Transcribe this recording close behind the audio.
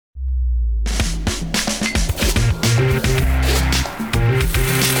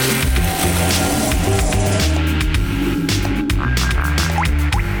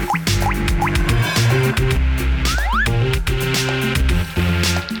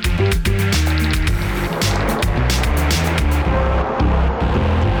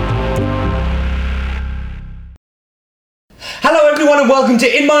welcome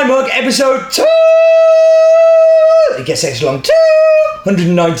to In My Mug, episode 2! It gets extra long,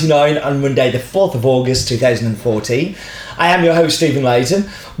 299 on Monday, the 4th of August 2014. I am your host, Stephen Layton.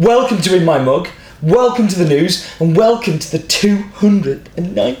 Welcome to In My Mug, welcome to the news, and welcome to the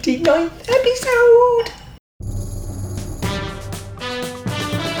 299th episode!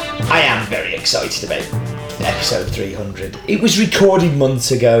 I am very excited about episode 300. It was recorded months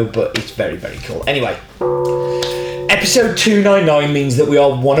ago, but it's very, very cool. Anyway, episode 299 means that we are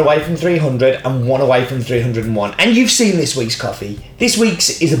one away from 300 and one away from 301. And you've seen this week's coffee. This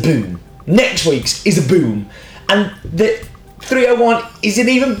week's is a boom. Next week's is a boom. And the 301 is an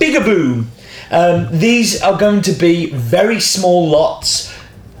even bigger boom. These are going to be very small lots,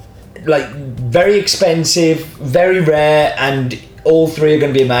 like very expensive, very rare, and all three are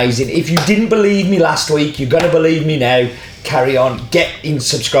going to be amazing. If you didn't believe me last week, you're going to believe me now. Carry on, get in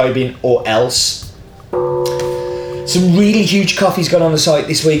subscribing or else. Some really huge coffees gone on the site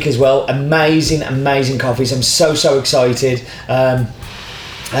this week as well. Amazing, amazing coffees. I'm so excited.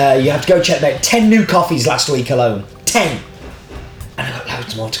 You have to go check them out. 10 new coffees last week alone. 10. And I've got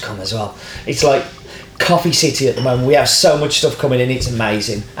loads more to come as well. It's like Coffee City at the moment. We have so much stuff coming in. It's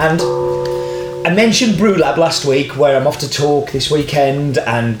amazing. And I mentioned Brew Lab last week, where I'm off to talk this weekend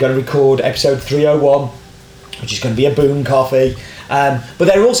and going to record episode 301, which is going to be a boom coffee. But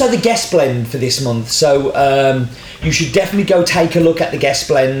they're also the guest blend for this month, so you should definitely go take a look at the guest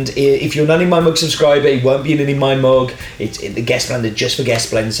blend. If you're not In My Mug subscriber, it won't be in My Mug. It's the guest blend are just for guest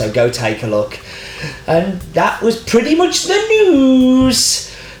blend, so go take a look. And that was pretty much the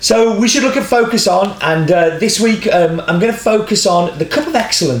news. So we should look at Focus On, and this week I'm going to focus on the Cup of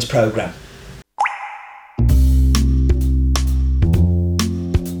Excellence programme.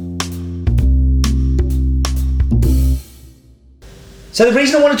 So the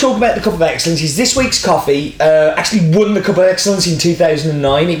reason I want to talk about the Cup of Excellence is this week's coffee actually won the Cup of Excellence in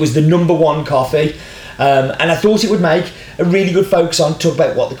 2009. It was the number one coffee, and I thought it would make a really good focus on to talk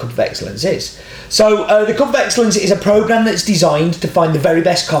about what the Cup of Excellence is. So the Cup of Excellence is a programme that's designed to find the very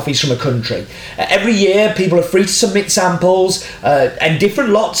best coffees from a country. Every year people are free to submit samples and different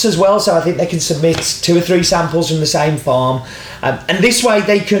lots as well, so I think they can submit 2 or 3 samples from the same farm. And this way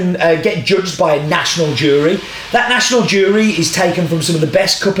they can get judged by a national jury. That national jury is taken from some of the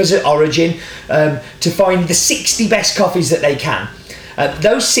best cuppers at Origin to find the 60 best coffees that they can.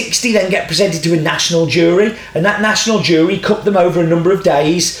 Those 60 then get presented to a national jury, and that national jury cup them over a number of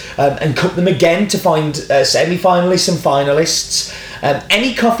days and cup them again to find semi-finalists and finalists.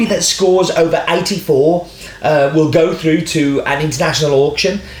 Any coffee that scores over 84 will go through to an international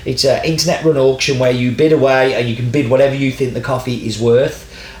auction. It's an internet-run auction where you bid away and you can bid whatever you think the coffee is worth.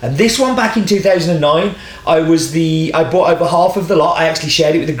 And this one back in 2009, I bought over half of the lot. I actually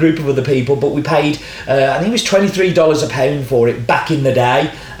shared it with a group of other people, but we paid, I think it was $23 a pound for it back in the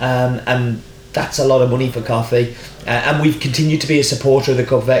day. And that's a lot of money for coffee. And we've continued to be a supporter of the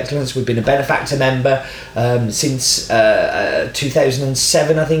Cup of Excellence. We've been a benefactor member since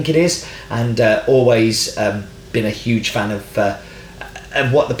 2007, I think it is, and always been a huge fan of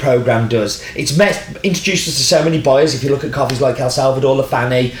what the programme does. It's introduced us to so many buyers. If you look at coffees like El Salvador La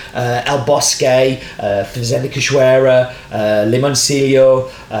Fani, El Bosque, Fazenda Cachoeira, Limoncillo,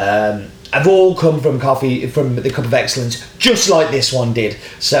 have all come from coffee from the Cup of Excellence, just like this one did.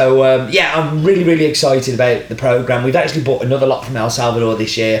 So I'm really excited about the programme. We've actually bought another lot from El Salvador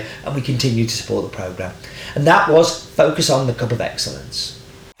this year, and we continue to support the programme. And that was Focus On the Cup of Excellence.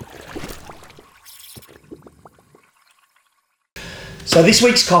 So this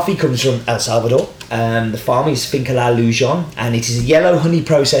week's coffee comes from El Salvador. The farm is Finca La Lujon, and it is a yellow honey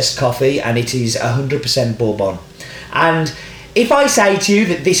processed coffee, and it is 100% Bourbon. And if I say to you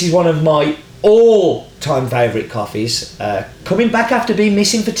that this is one of my all-time favourite coffees, coming back after being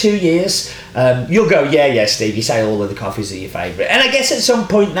missing for 2 years, you'll go, yeah, Steve, you say all of the coffees are your favourite. And I guess at some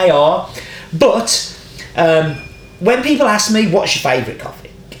point they are. But when people ask me, what's your favourite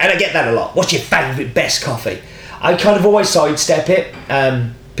coffee? And I get that a lot. What's your favourite best coffee? I kind of always sidestep it.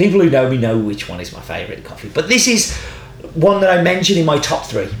 People who know me know which one is my favourite coffee. But this is one that I mentioned in my top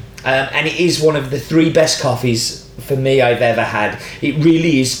 3. And it is one of the 3 best coffees for me I've ever had. It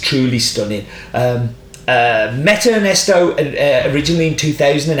really is truly stunning. Met Ernesto originally in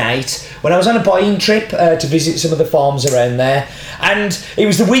 2008 when I was on a buying trip to visit some of the farms around there. And it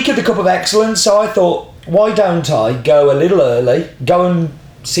was the week of the Cup of Excellence, so I thought, why don't I go a little early, go and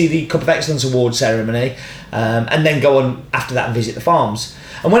see the Cup of Excellence Award ceremony, and then go on after that and visit the farms.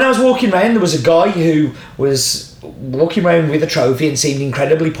 And when I was walking around, there was a guy who was walking around with a trophy and seemed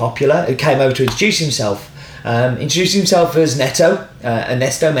incredibly popular, who came over to introduce himself. Introduced himself as Ernesto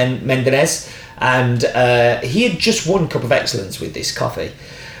Menderes, and he had just won Cup of Excellence with this coffee.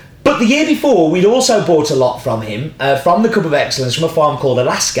 But the year before, we'd also bought a lot from him, from the Cup of Excellence, from a farm called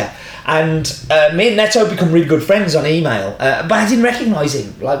Alaska. And me and Neto become really good friends on email. But I didn't recognise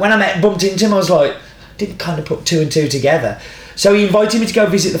him. Like, when I bumped into him, I was like, didn't kind of put two and two together. So he invited me to go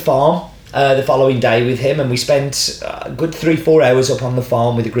visit the farm the following day with him. And we spent a good 3-4 hours up on the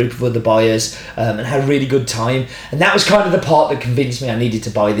farm with a group of other buyers and had a really good time. And that was kind of the part that convinced me I needed to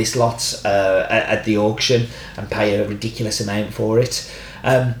buy this lot at the auction and pay a ridiculous amount for it.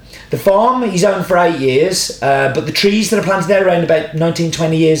 The farm he's owned for 8 years, but the trees that are planted there are around about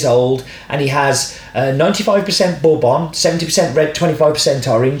 19-20 years old, and he has 95% Bourbon, 70% red, 25%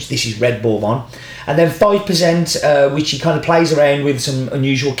 orange. This is red Bourbon, and then 5% which he kind of plays around with some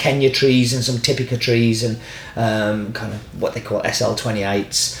unusual Kenya trees and some Typica trees and kind of what they call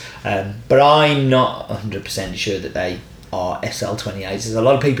SL28s. But I'm not 100% sure that they are SL28s. There's a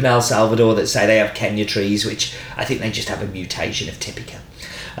lot of people in El Salvador that say they have Kenya trees, which I think they just have a mutation of Typica.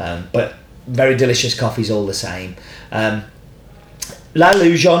 But very delicious coffees all the same. La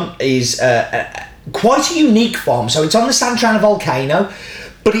Lujon is quite a unique farm. So it's on the Santa Ana volcano,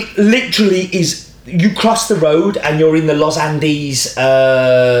 but it literally is, you cross the road and you're in the Los Andes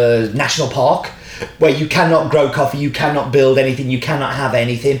National Park, where you cannot grow coffee, you cannot build anything, you cannot have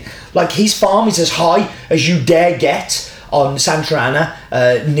anything. Like, his farm is as high as you dare get on Santa Ana,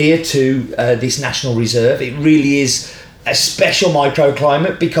 near to this national reserve. It really is a special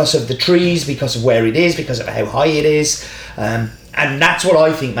microclimate because of the trees, because of where it is, because of how high it is, and that's what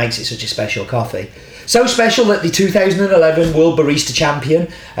I think makes it such a special coffee. So special that the 2011 World Barista Champion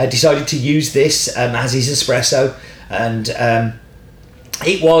decided to use this as his espresso, and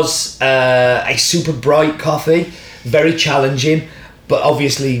it was a super bright coffee, very challenging, but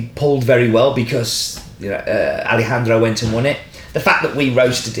obviously pulled very well because Alejandro went and won it. The fact that we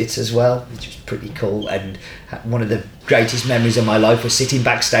roasted it as well, which was pretty cool, and one of the greatest memories of my life was sitting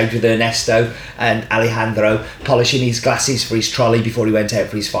backstage with Ernesto and Alejandro polishing his glasses for his trolley before he went out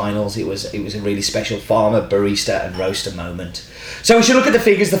for his finals. It was a really special farmer, barista and roaster moment. So we should look at the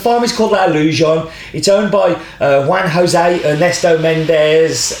figures. The farm is called La Lujon. It's owned by Juan Jose Ernesto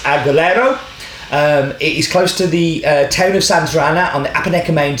Mendez Aguilero. It is close to the town of Santa Ana on the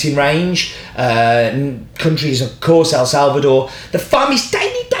Apaneca mountain range. Country is, of course, El Salvador. The farm is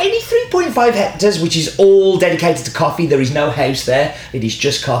tiny 3.5 hectares, which is all dedicated to coffee. There is no house there. It is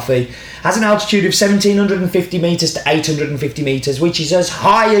just coffee. Has an altitude of 1,750 metres to 850 metres, which is as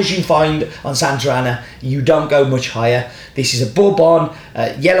high as you find on Santa Ana. You don't go much higher. This is a Bourbon,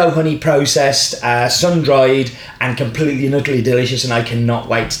 yellow honey processed, sun-dried, and completely and utterly delicious, and I cannot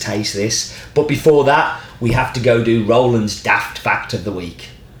wait to taste this. But before that, we have to go do Roland's Daft Fact of the Week.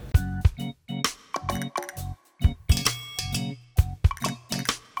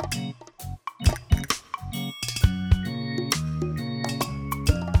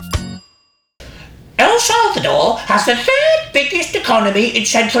 El Salvador has the third biggest economy in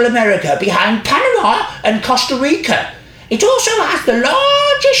Central America, behind Panama and Costa Rica. It also has the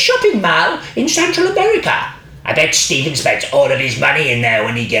largest shopping mall in Central America. I bet Stephen spends all of his money in there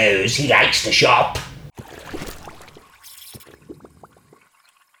when he goes. He likes to shop.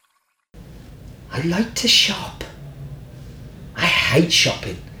 I like to shop. I hate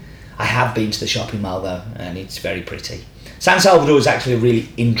shopping. I have been to the shopping mall though, and it's very pretty. San Salvador is actually a really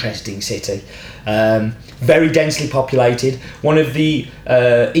interesting city. Very densely populated. One of the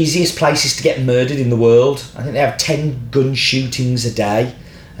easiest places to get murdered in the world. I think they have 10 gun shootings a day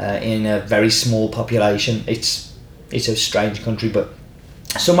in a very small population. It's a strange country, but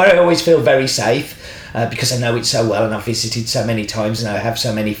somewhere I always feel very safe because I know it so well and I've visited so many times and I have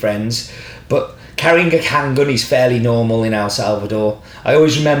so many friends. But carrying a handgun is fairly normal in El Salvador. I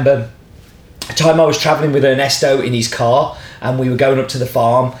always remember a time I was travelling with Ernesto in his car and we were going up to the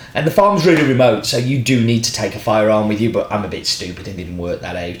farm, and the farm's really remote, so you do need to take a firearm with you, but I'm a bit stupid and didn't work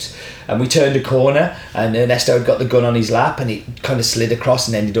that out. And we turned a corner and Ernesto had got the gun on his lap and it kind of slid across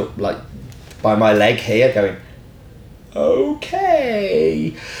and ended up like by my leg here going,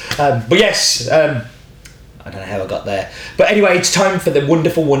 okay. But yes, I don't know how I got there. But anyway, it's time for the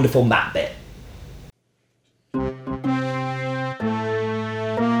wonderful, wonderful map bit.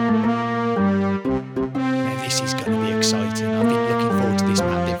 This is going to be exciting. I've been looking forward to this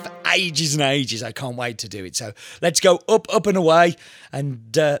map bit for ages and ages. I can't wait to do it. So let's go up and away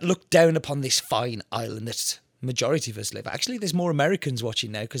and look down upon this fine island that majority of us live. Actually, there's more Americans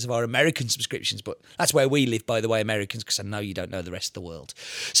watching now because of our American subscriptions, but that's where we live, by the way, Americans, because I know you don't know the rest of the world.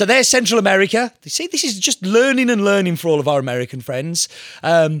 So there's Central America. You see, this is just learning and learning for all of our American friends.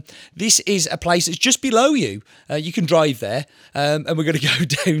 This is a place that's just below you. You can drive there, and we're going to go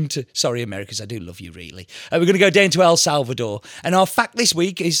down to... Sorry, Americans, I do love you, really. We're going to go down to El Salvador. And our fact this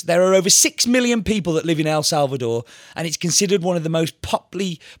week is there are over 6 million people that live in El Salvador, and it's considered one of the most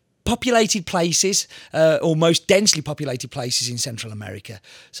populated places, or most densely populated places in Central America.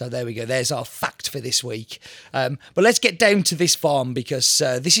 So there we go. There's our fact for this week. But let's get down to this farm, because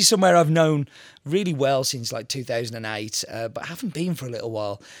this is somewhere I've known really well since like 2008, but haven't been for a little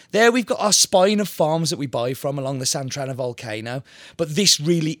while. There we've got our spine of farms that we buy from along the Santana volcano. But this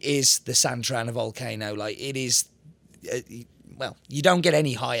really is the Santana volcano. Like, it is... well, you don't get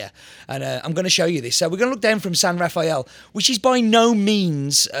any higher. And I'm going to show you this. So we're going to look down from San Rafael, which is by no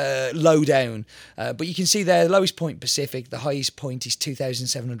means low down. But you can see there, the lowest point Pacific, the highest point is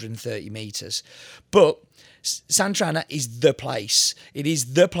 2,730 metres. But Santana is the place. It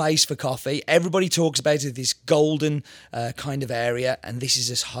is the place for coffee. Everybody talks about it, this golden kind of area, and this is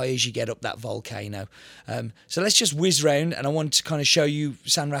as high as you get up that volcano. So let's just whiz round, and I want to kind of show you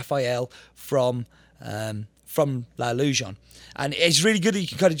San Rafael from La Lujon. And it's really good that you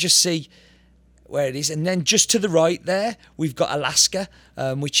can kind of just see where it is. And then just to the right there, we've got Alaska,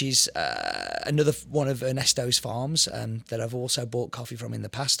 which is another one of Ernesto's farms that I've also bought coffee from in the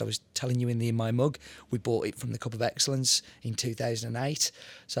past. I was telling you in my mug, we bought it from the Cup of Excellence in 2008.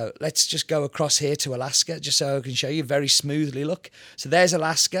 So let's just go across here to Alaska, just so I can show you very smoothly. Look, so there's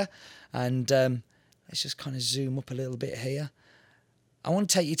Alaska, and let's just kind of zoom up a little bit here. I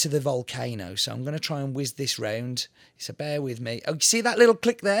want to take you to the volcano, so I'm going to try and whiz this round. So bear with me. Oh, you see that little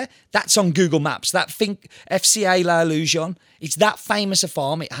click there? That's on Google Maps. That FCA La Lujon. It's that famous a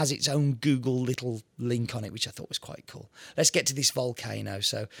farm. It has its own Google little link on it, which I thought was quite cool. Let's get to this volcano.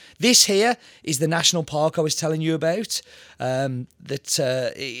 So this here is the national park I was telling you about,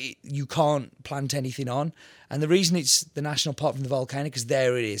 you can't plant anything on. And the reason it's the national park from the volcano, because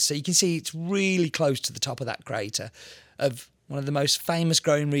there it is. So you can see it's really close to the top of that crater of one of the most famous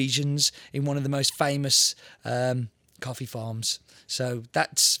growing regions in one of the most famous coffee farms. So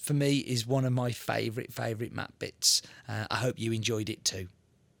that's, for me, is one of my favourite map bits. I hope you enjoyed it too.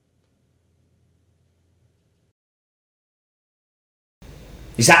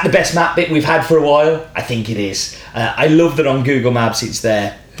 Is that the best map bit we've had for a while? I think it is. I love that on Google Maps it's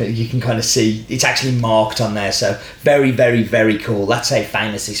there. You can kind of see it's actually marked on there. So very, very, very cool. That's how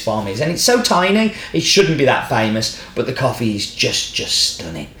famous this farm is. And it's so tiny, it shouldn't be that famous, but the coffee is just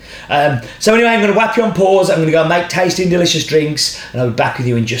stunning. So anyway, I'm going to whack you on pause. I'm going to go make tasty and delicious drinks, and I'll be back with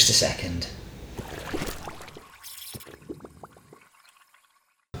you in just a second.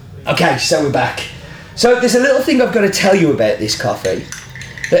 Okay, so we're back. So there's a little thing I've got to tell you about this coffee.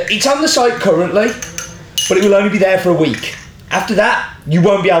 It's on the site currently, but it will only be there for a week. After that, you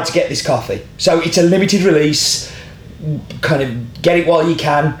won't be able to get this coffee. So it's a limited release. Kind of get it while you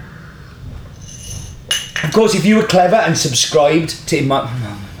can. Of course, if you were clever and subscribed to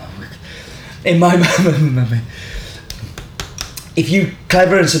if you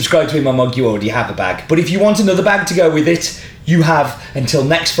clever and subscribed to In My Mug, you already have a bag. But if you want another bag to go with it, you have until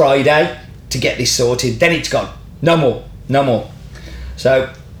next Friday to get this sorted. Then it's gone. No more.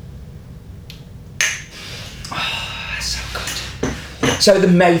 So, so good. So the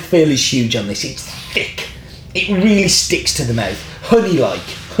mouthfeel is huge on this. It's thick. It really sticks to the mouth. Honey-like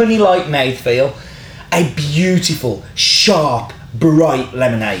mouthfeel. A beautiful, sharp, bright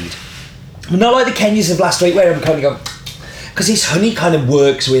lemonade. Not like the Kenyas of last week where I'm kind of going, because this honey kind of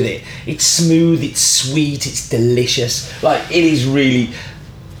works with it. It's smooth, it's sweet, it's delicious. Like, it is really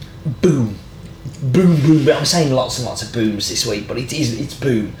boom. Boom. I'm saying lots and lots of booms this week, but it's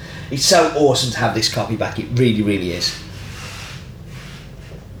boom. It's so awesome to have this coffee back. It really, really is.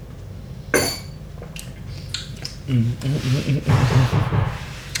 Do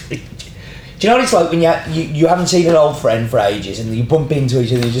you know what it's like when you haven't seen an old friend for ages and you bump into each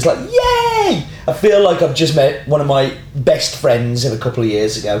other and you're just like, yay! I feel like I've just met one of my best friends of a couple of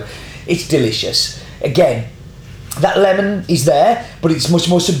years ago. It's delicious. Again, that lemon is there, but it's much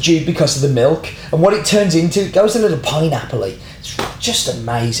more subdued because of the milk. And what it turns into, it goes a little pineapple-y. It's just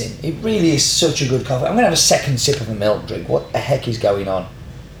amazing. It really is such a good coffee. I'm going to have a second sip of a milk drink. What the heck is going on?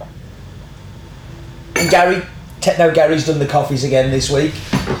 And Techno Gary's done the coffees again this week.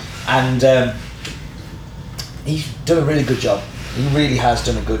 And he's done a really good job. He really has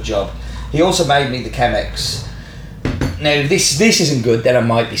done a good job. He also made me the Chemex. Now, this isn't good, then I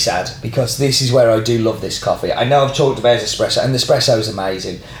might be sad, because this is where I do love this coffee. I know I've talked about espresso, and the espresso is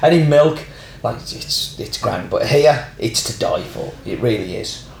amazing. And in milk, Like it's grand, but here it's to die for. It really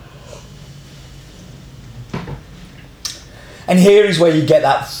is. And here is where you get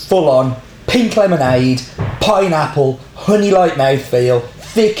that full-on pink lemonade, pineapple, honey-like mouthfeel,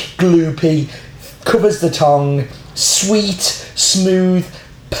 thick, gloopy, covers the tongue, sweet, smooth,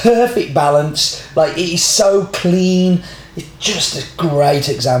 perfect balance. Like, it is so clean. It's just a great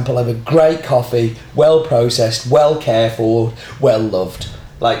example of a great coffee, well processed, well cared for, well loved.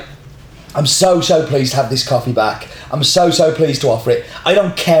 Like, I'm so pleased to have this coffee back. I'm so pleased to offer it. I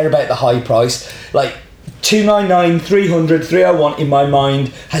don't care about the high price. Like, 299, 300, 301 in my mind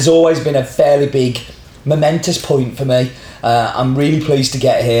has always been a fairly big momentous point for me. I'm really pleased to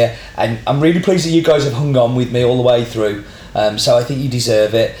get here, and I'm really pleased that you guys have hung on with me all the way through. So I think you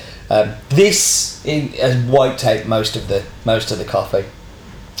deserve it. This has wiped out most of the coffee.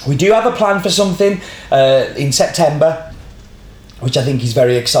 We do have a plan for something in September, which I think is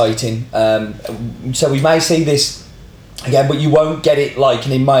very exciting. So we may see this again, but you won't get it like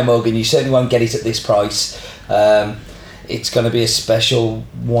in my mug, and you certainly won't get it at this price. It's going to be a special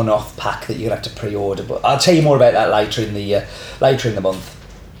one-off pack that you're going to have to pre-order, but I'll tell you more about that later in the month.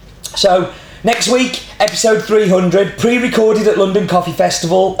 So next week, episode 300, pre-recorded at London Coffee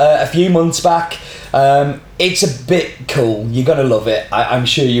Festival a few months back. It's a bit cool. You're going to love it. I'm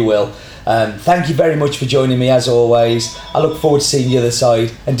sure you will. Thank you very much for joining me as always. I look forward to seeing the other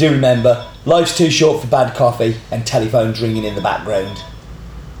side. And do remember, life's too short for bad coffee and telephones ringing in the background.